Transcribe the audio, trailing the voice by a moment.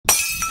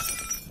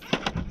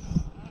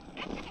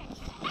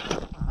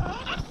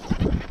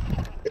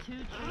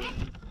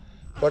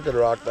Fucking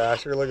rock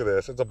basher. Look at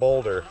this. It's a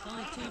boulder. There's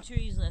only 2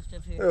 trees left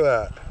up here. Look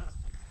at that.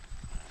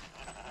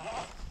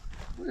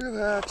 Look at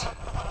that.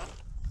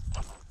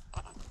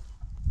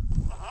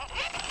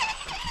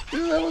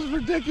 Dude, that was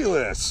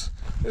ridiculous.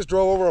 Just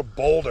drove over a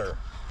boulder.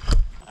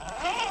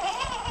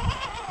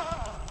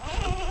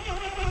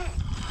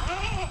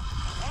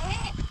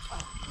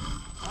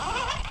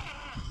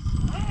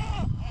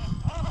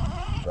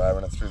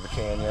 Driving it through the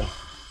canyon.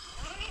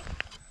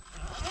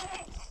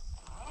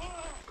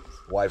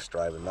 Wife's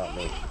driving, not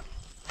me.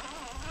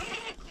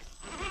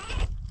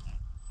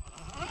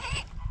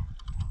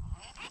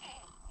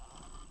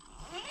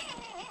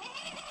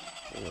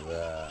 Look at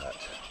that.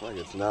 Like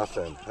it's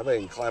nothing. I bet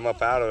you can climb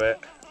up out of it.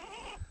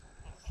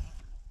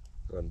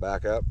 Go ahead and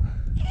back up.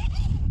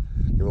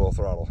 Give it a little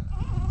throttle.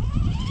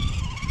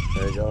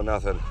 There you go,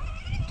 nothing.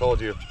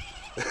 Told you.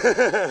 Not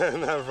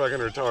fucking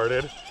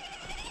retarded.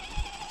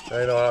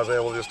 I know I was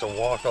able just to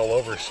walk all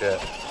over shit.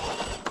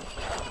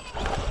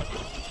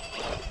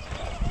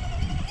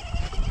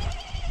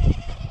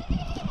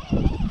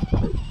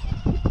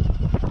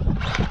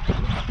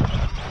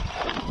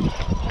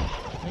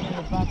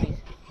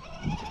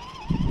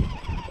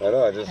 I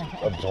know, it just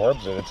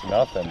absorbs it. It's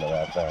nothing to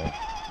that thing.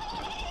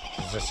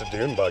 It's just a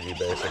dune buggy,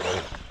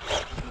 basically.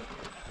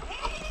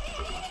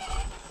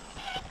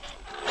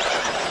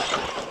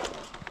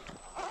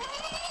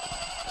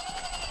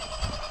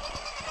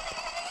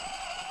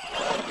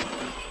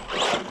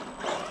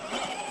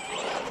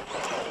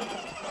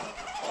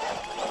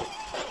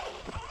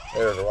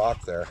 There's a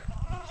rock there.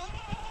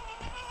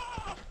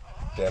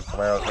 Damn,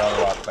 Camaro's not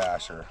a rock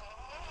basher.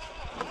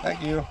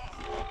 Thank you.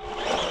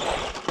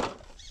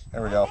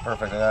 There we go,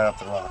 perfect, I got up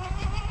the rock.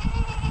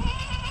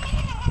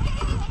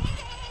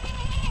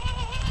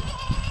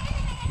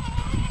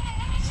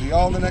 See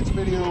y'all in the next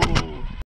video.